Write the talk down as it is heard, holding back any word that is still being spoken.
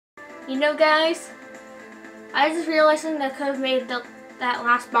You know, guys, I just realized something that could have made that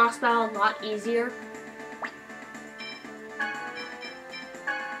last boss battle a lot easier.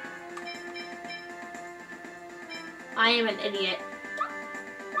 I am an idiot.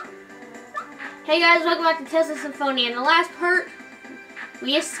 Hey guys, welcome back to Tesla Symphonia. In the last part,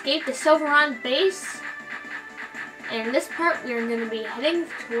 we escaped the Silveron base. And in this part, we are going to be heading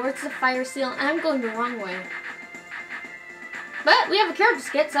towards the fire seal, and I'm going the wrong way. But we have a character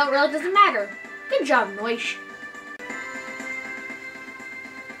skit, so it really doesn't matter. Good job, Noish.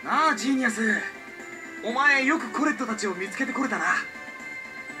 なあ、ジーニアス。お前よくコレットたちを見つけてこれたな。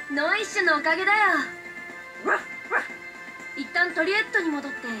ノイッシュのおかげだよ。一旦トリエットに戻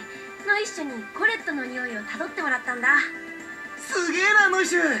って、ノイッシュにコレットの匂いをたどってもらったんだ。すげえな、ノイッ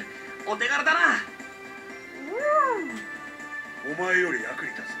シュ。お手柄だな。お前より役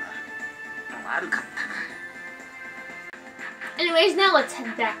に立つな。悪かったな。Anyways, now let's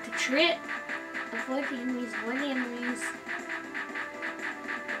head back to Triet. Avoid the enemies, avoid the enemies.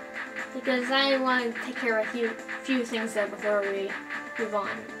 Because I want to take care of a few things there before we move on.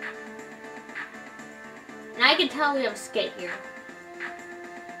 And I can tell we have a skate here.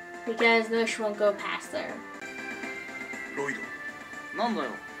 Because Noish won't go past there. ロイド。なんだよ。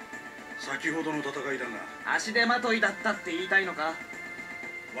先ほどの戦いだが。足手まといだったって言いたいのか？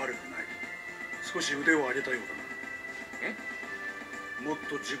悪くない。少し腕を上げたようだな。え？もっ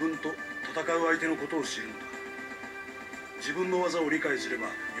と自分と戦う相手のことを知るのだ。自分の技を理解すれば、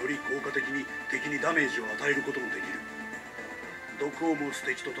より効果的に敵にダメージを与えることもできる。毒を持つ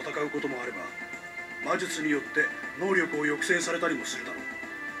敵と戦うこともあれば、魔術によって能力を抑制されたりもするだろう。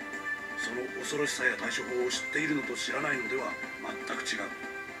その恐ろしさや対処法を知っているのと知らないのでは全く違う。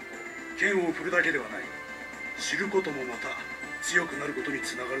剣を振るだけではない。知ることもまた強くなることに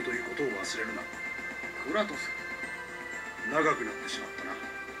つながるということを忘れるな。クラトス。長くなってしまったな。行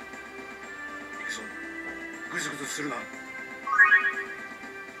くぞ。ぐずぐずするな。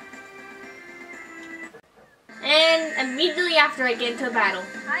And immediately after I get into a battle.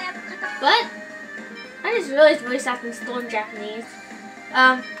 But I just realized voice acting still in Japanese.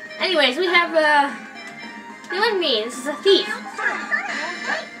 Anyways, we have you and me. This is a thief.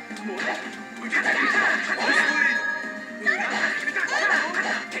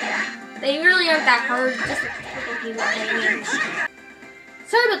 They really aren't that hard, just a couple people.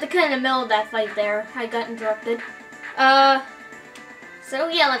 Sorry about the cut in the middle of that fight there. I got interrupted. So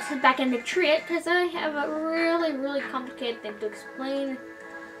yeah, let's head back into Triet, because I have a really complicated thing to explain.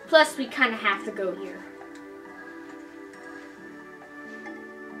 Plus, we kind of have to go here.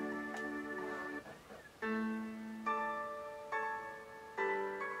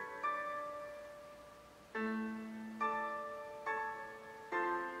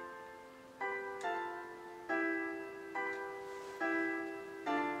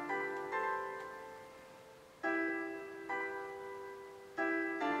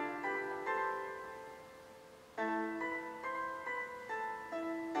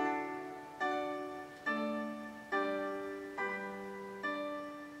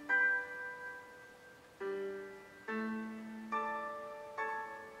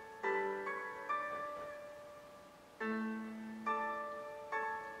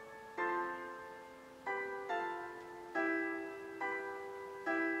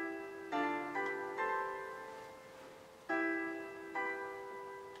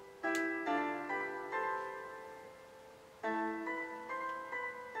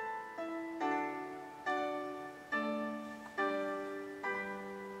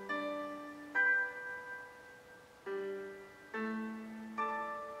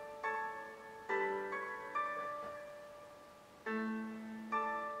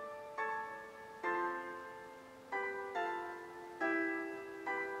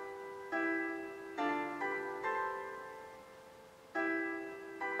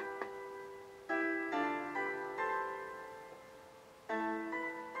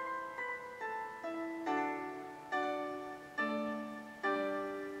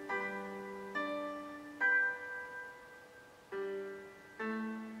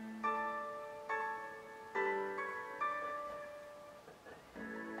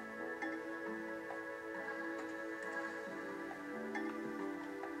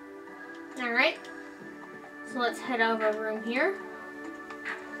 Alright, so let's head over a room here.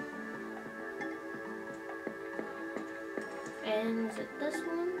 And is it this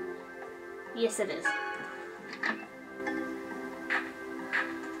one? Yes, it is.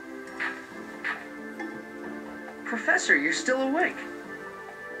 Professor, you're still awake.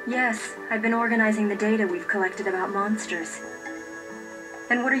 Yes, I've been organizing the data we've collected about monsters.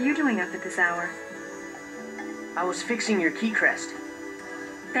 And what are you doing up at this hour? I was fixing your key crest.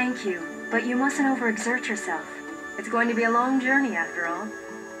 Thank you, but you mustn't overexert yourself. It's going to be a long journey after all.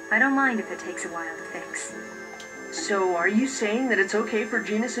 I don't mind if it takes a while to fix. So, are you saying that it's okay for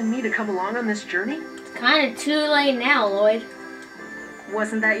Genus and me to come along on this journey? It's kind of too late now, Lloyd.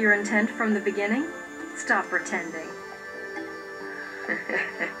 Wasn't that your intent from the beginning? Stop pretending.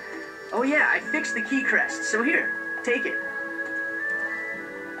 Oh yeah, I fixed the key crest, so here, take it.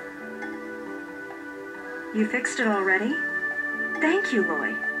 You fixed it already? Thank you,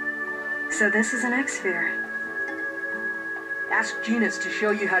 Lloyd. So this is an X-Sphere. Ask Genus to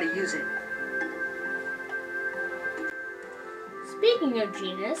show you how to use it. Speaking of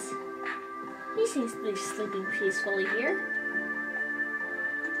Genus, he seems to be sleeping peacefully here.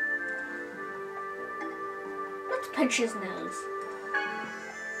 Let's pinch his nose.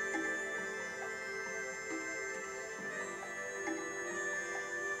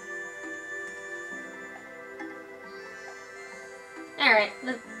 Alright,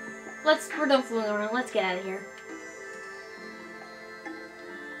 we're done fooling around. Let's get out of here.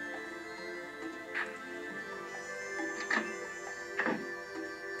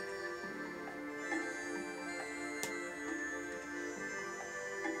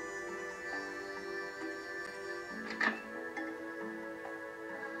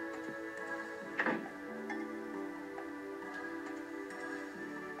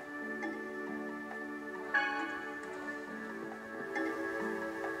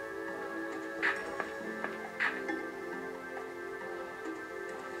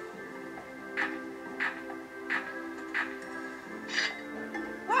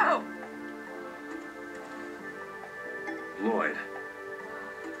 Lloyd,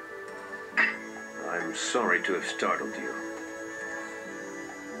 I'm sorry to have startled you.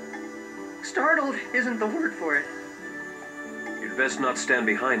 Startled isn't the word for it. You'd best not stand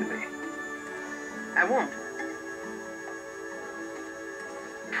behind me. I won't.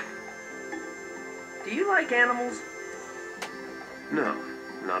 Do you like animals? No,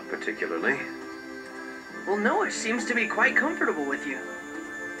 not particularly. Well, Noah seems to be quite comfortable with you.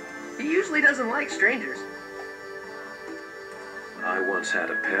 He usually doesn't like strangers. I once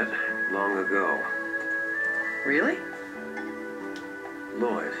had a pet, long ago. Really?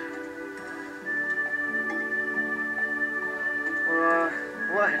 Lloyd.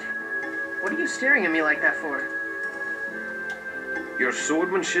 What? What are you staring at me like that for? Your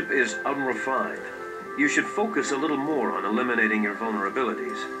swordsmanship is unrefined. You should focus a little more on eliminating your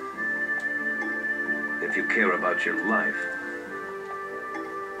vulnerabilities. If you care about your life.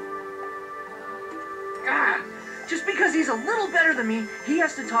 Ah! Just because he's a little better than me, he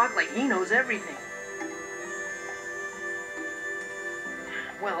has to talk like he knows everything.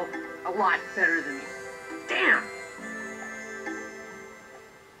 Well, a lot better than me. Damn!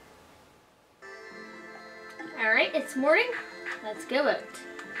 Alright, it's morning. Let's go out.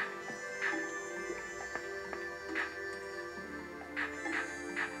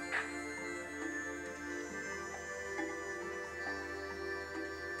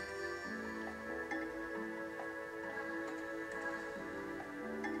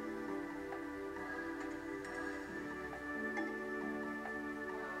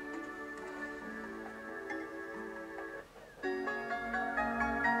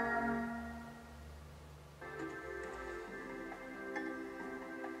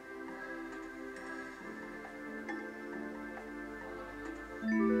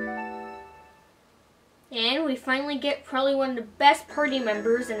 And we finally get probably one of the best party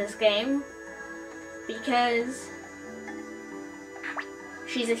members in this game, because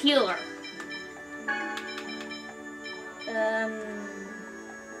she's a healer.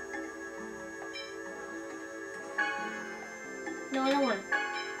 No, I don't want it.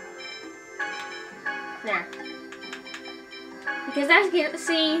 There. Because as you can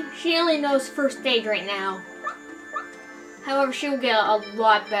see, she only knows first aid right now. However, she'll get a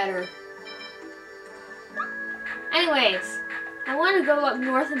lot better. Anyways, I want to go up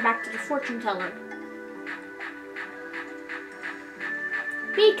north and back to the fortune teller.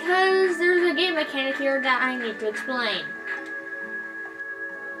 Because there's a game mechanic here that I need to explain.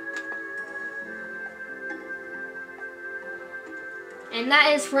 And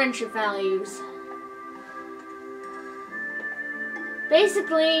that is friendship values.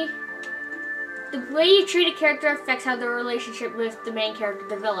 Basically, the way you treat a character affects how the relationship with the main character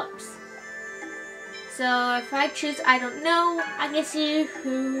develops. So if I choose I don't know, I can see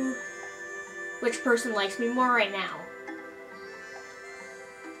which person likes me more right now.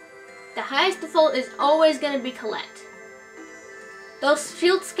 The highest default is always going to be Colette. Those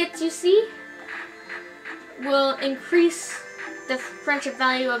field skits you see will increase the friendship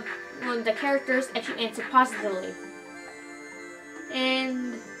value of one of the characters if you answer positively.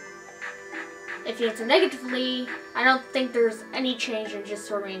 And If you answer negatively, I don't think there's any change. It just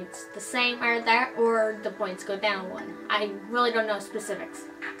remains the same or that, or the points go down one. I really don't know specifics.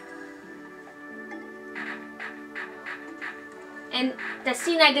 And the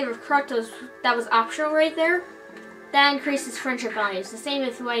scene I did with Kratos, that was optional right there. That increases friendship values. The same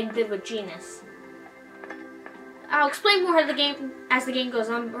as what I did with Genus. I'll explain more as the game goes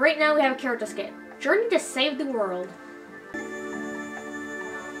on. But right now we have a character skit. Journey to save the world.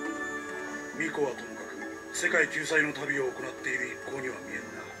 ミコはともかく世界救済の旅を行っている一行には見えんな。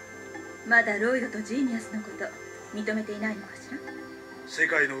まだロイドとジーニアスのこと認めていないのかしら。世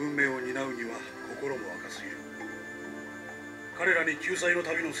界の運命を担うには心も若すぎる。彼らに救済の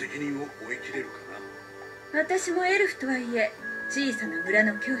旅の責任を負いきれるかな。私もエルフとはいえ小さな村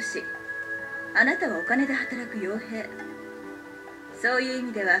の教師。あなたはお金で働く傭兵。そういう意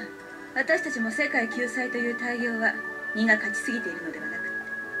味では私たちも世界救済という大業は荷が勝ちすぎているのではなく。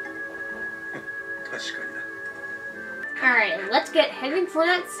確かにな。Alright, let's get heading for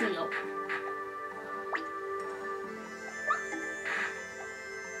that seal.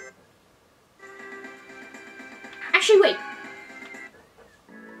 Actually, wait.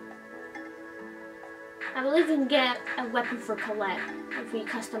 I believe we can get a weapon for Colette if we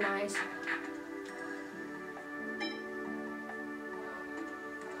customize.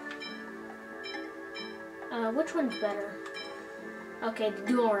 Which one's better? Okay, the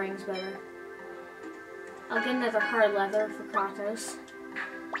dual ring's better. I'll get another hard leather for Kratos.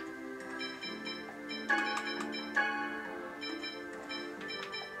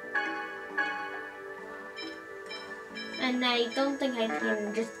 And I don't think I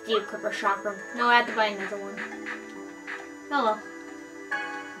can just de-equip or chakram. No, I have to buy another one. Oh well.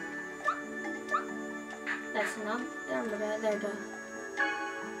 That's enough. There, done.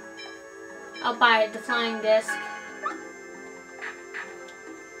 I'll buy the flying disc.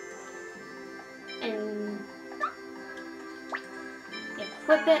 And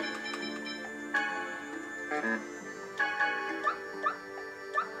equip it.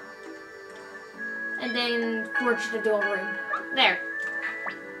 And then forge the dual ring. There.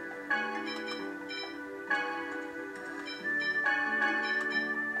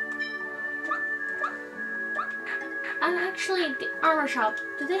 Actually, the armor shop.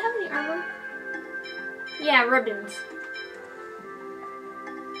 Do they have any armor? Yeah, ribbons.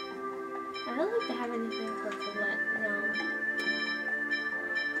 I don't think they have anything for Colette. No.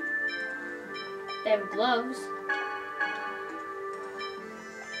 They have gloves.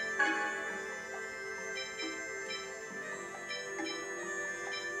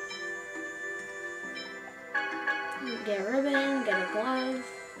 Get a ribbon, get a glove.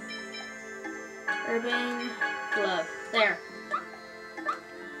 Ribbon, glove. There.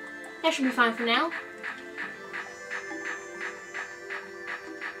 That should be fine for now.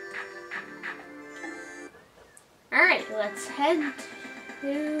 Alright, let's head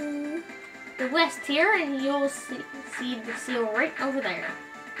to the west here, and you'll see the seal right over there.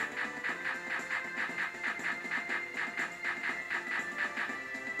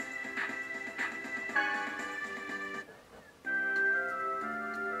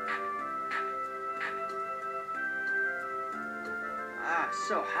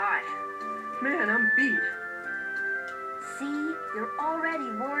 So high. Man, I'm beat. See? You're already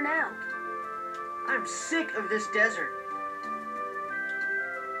worn out. I'm sick of this desert.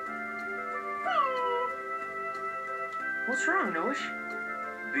 What's wrong, Noish?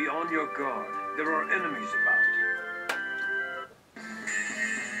 Be on your guard. There are enemies about.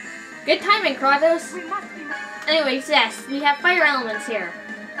 Good timing, Kratos. Anyways, yes, we have fire elements here.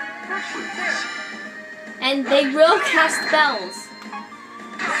 And they will cast spells.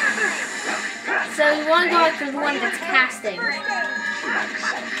 So you want to go after the one that's casting.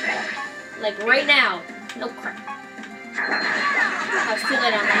 Like right now. No crap. I was too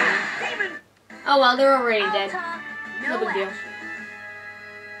late on that one. Oh well, they're already dead. No big deal.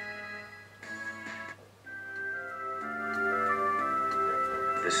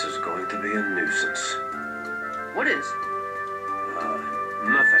 This is going to be a nuisance. What is?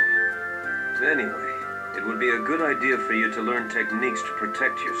 Nothing. Anyway, it would be a good idea for you to learn techniques to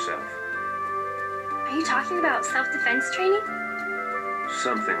protect yourself. Are you talking about self-defense training?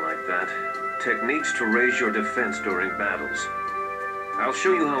 Something like that. Techniques to raise your defense during battles. I'll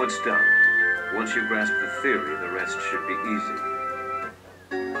show you how it's done. Once you grasp the theory, the rest should be easy.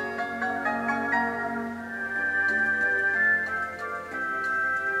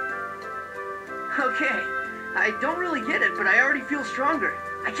 Okay. I don't really get it, but I already feel stronger.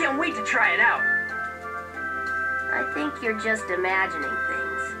 I can't wait to try it out. I think you're just imagining things.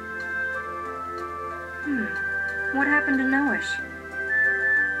 What happened to Noish?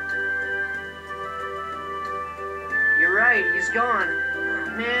 right, he's gone.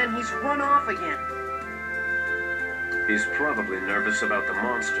 Oh, man, he's run off again. He's probably nervous about the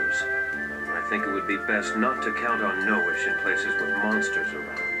monsters. I think it would be best not to count on Nowish in places with monsters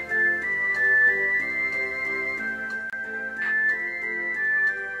around.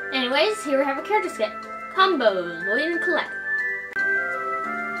 Anyways, here we have a character skit. Combos, Lloyd and Colette.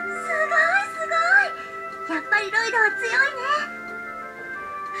 やっぱりロイドは強いね。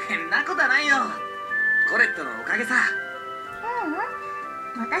変なことはないよ。コレットのおかげさ。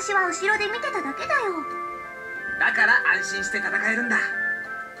私は後ろで見てただけだよ。だから安心して戦えるんだ。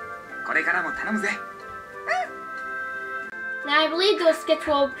これからも頼むぜ。Now I believe those skits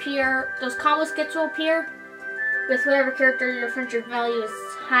will appear, those combo skits will appear with whatever character your friendship value is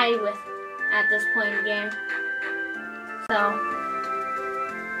high with at this point in the game. So,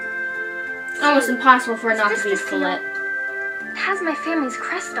 almost impossible for it not to be Colette. It has my family's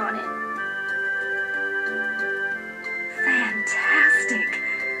crest on it. Fantastic!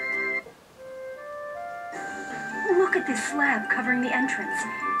 Look at this slab covering the entrance.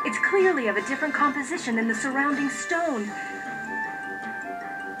 It's clearly of a different composition than the surrounding stone.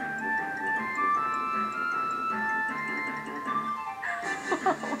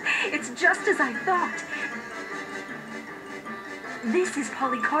 Oh, it's just as I thought. This is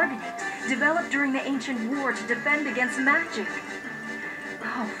polycarbonate, developed during the ancient war to defend against magic.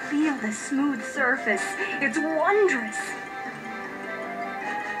 Oh, feel the smooth surface. It's wondrous.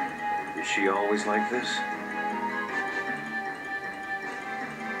 Is she always like this?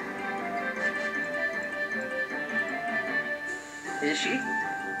 Is she?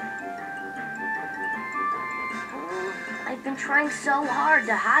 I've been trying so hard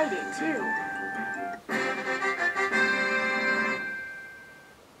to hide it, too.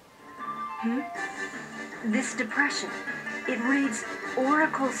 This depression, it reads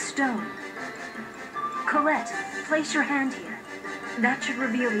Oracle Stone. Colette, place your hand here. That should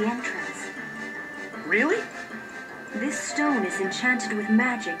reveal the entrance. Really? This stone is enchanted with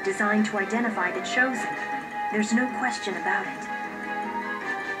magic designed to identify the chosen. There's no question about it.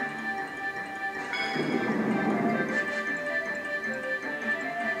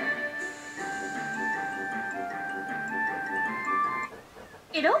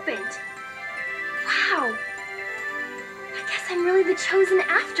 It opened. Wow. I guess I'm really the chosen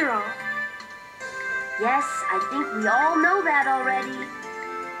after all. Yes, I think we all know that already.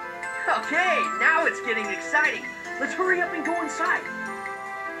 Okay, now it's getting exciting. Let's hurry up and go inside.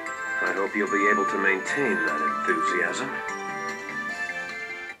 I hope you'll be able to maintain that enthusiasm.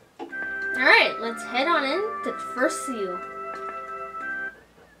 Alright, let's head on in to the first seal.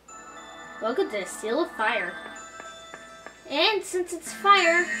 Welcome to the Seal of Fire. And since it's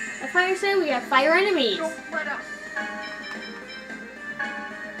fire, a fire seal, we have fire enemies. Don't let up.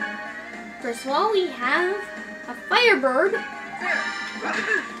 First of all, we have a firebird.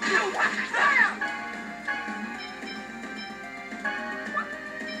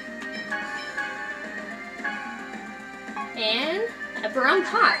 And a brown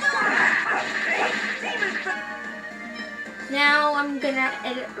pot. Now I'm gonna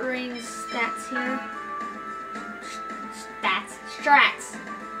edit Rain's stats here. Strats.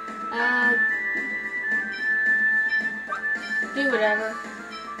 Do whatever.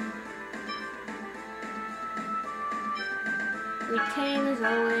 Retain as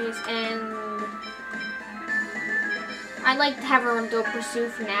always, and I'd like to have her on Dual Pursue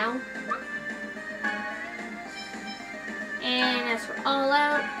for now. And as for All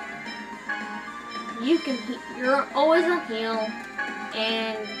Out, you're always on heal,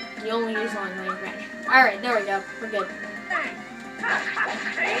 and you only use long range match. Alright, there we go. We're good.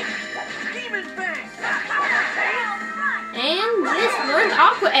 And this learned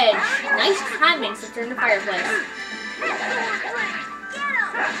Aqua Edge. Nice timing since they're in the fireplace.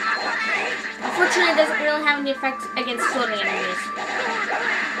 Unfortunately, it doesn't really have any effect against floating enemies.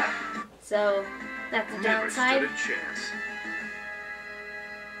 So, that's the downside.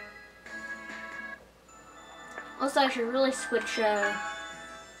 Also, I should really switch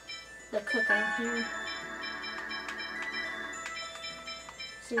the cooking here.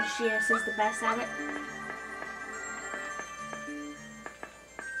 See if she is the best at it.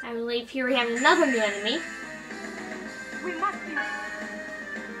 I believe here we have another new enemy. We must be...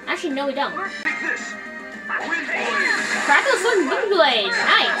 Actually, no, we don't. Crackle Sword Wind Blade.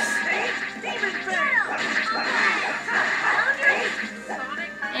 Nice.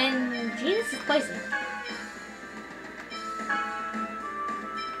 And Genus is poison.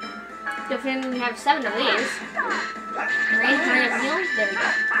 Good thing we have 7 of these. Range, hurry up, heal. There we go.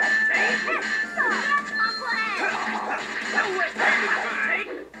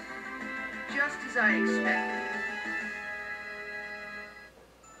 Just as I expected.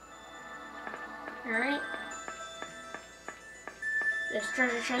 Alright. This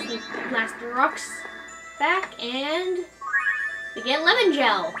treasure chest, we blast the rocks back, and we get lemon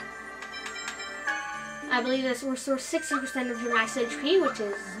gel. I believe this restores 60% of your max HP, which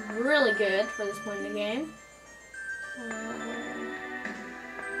is really good for this point in the game.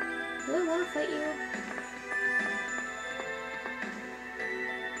 Do I want to fight you?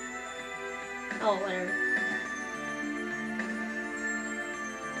 Oh, whatever.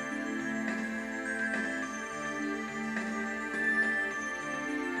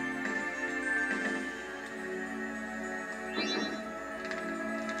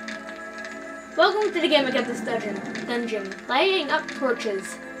 Welcome to the game against this dungeon. Lighting up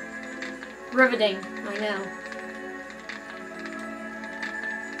torches. Riveting, I know.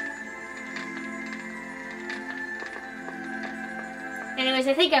 Anyways,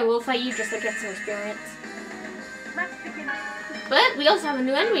 I think I will fight you just to get some experience. But we also have a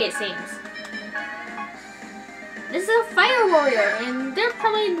new enemy, it seems. This is a fire warrior, and they're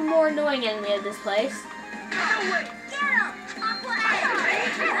probably the more annoying enemy of this place.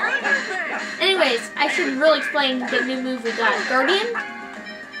 Anyways, I should really explain the new move we got. Guardian.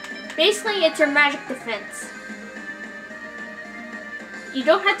 Basically, it's your magic defense. You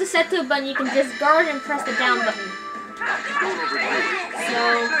don't have to set to a button, you can just guard and press the down button. So,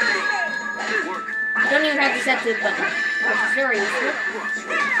 you don't even have to set to a button, which is very useful.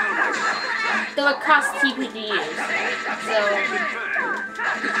 Though it costs TP to use. So,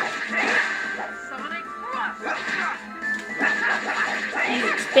 use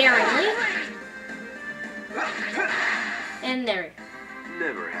it sparingly. And there we go.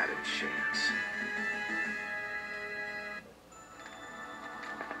 Never had a chance.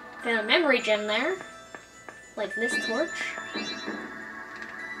 Found a memory gem there. Like this torch.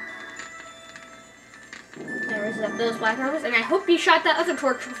 There is those black arrows, and I hope you shot that other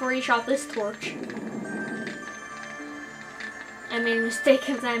torch before you shot this torch. I made a mistake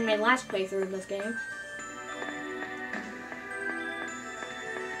because I made last playthrough of this game.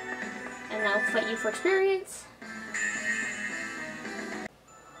 And I'll fight you for experience.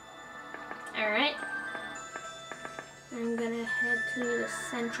 Alright. I'm gonna head to the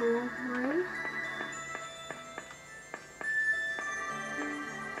central room.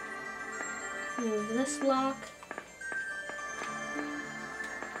 Move this block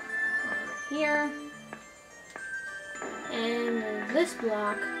over here, and move this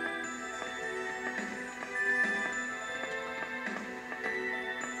block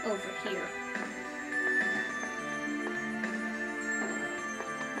over here.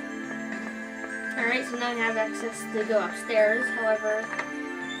 Alright, so now I have access to go upstairs. However,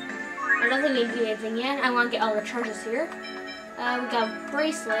 I don't think we can do anything yet. I want to get all the treasures here. We got a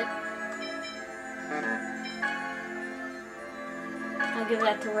bracelet. I'll give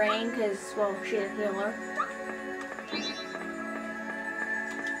that to Rain because, well, she's a healer.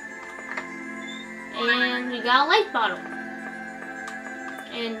 And we got a light bottle.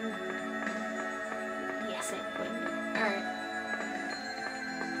 And yes, I put it. Alright.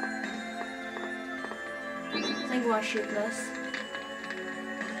 I think I want to shoot this.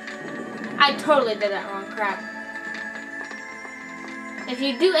 I totally did that wrong, crap. If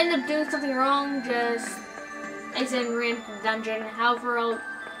you do end up doing something wrong, just exit and re-enter the dungeon. However, I'll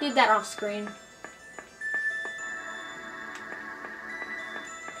do that off screen.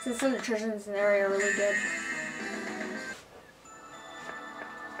 Since some of the treasures in this area are really good.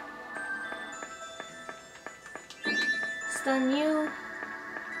 Stun you.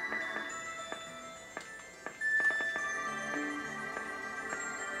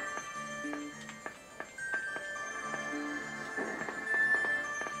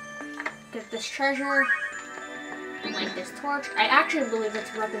 Get this treasure. Like this torch. I actually believe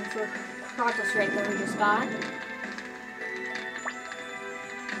it's a weapon for Kratos right there we just got.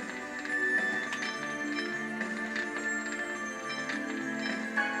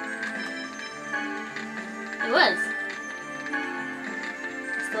 It was.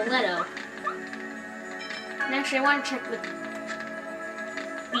 Stiletto. And actually I want to check with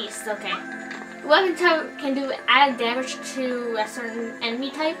Beast, okay. The weapon type can do added damage to a certain enemy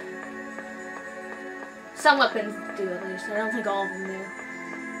type. Some weapons do at least. I don't think all of them do.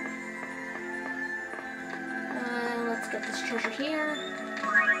 Let's get this treasure here.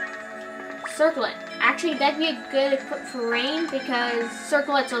 Circlet. Actually, that'd be a good equip for Rain because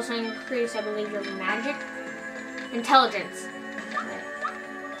Circlets also increase, I believe, your magic. Intelligence. Right.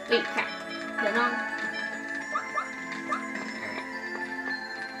 Wait, crap. Hold on. Alright.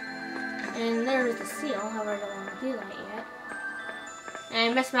 And there's the seal, however I don't want to do that yet.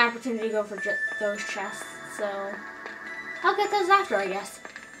 And I missed my opportunity to go for those chests, so I'll get those after, I guess.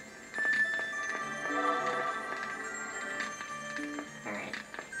 Alright.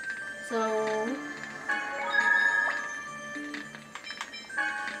 So...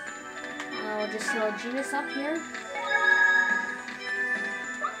 I'll just throw Genus up here.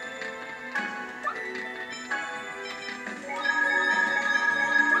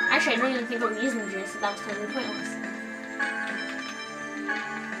 Actually, I don't even think I'll be using Genus, so that was totally pointless.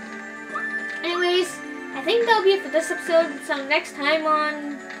 Anyways, I think that'll be it for this episode. So next time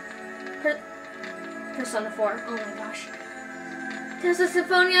on Persona 4, oh my gosh. Tales of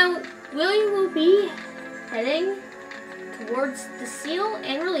Symphonia, we will be heading towards the seal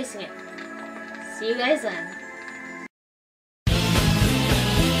and releasing it. See you guys then.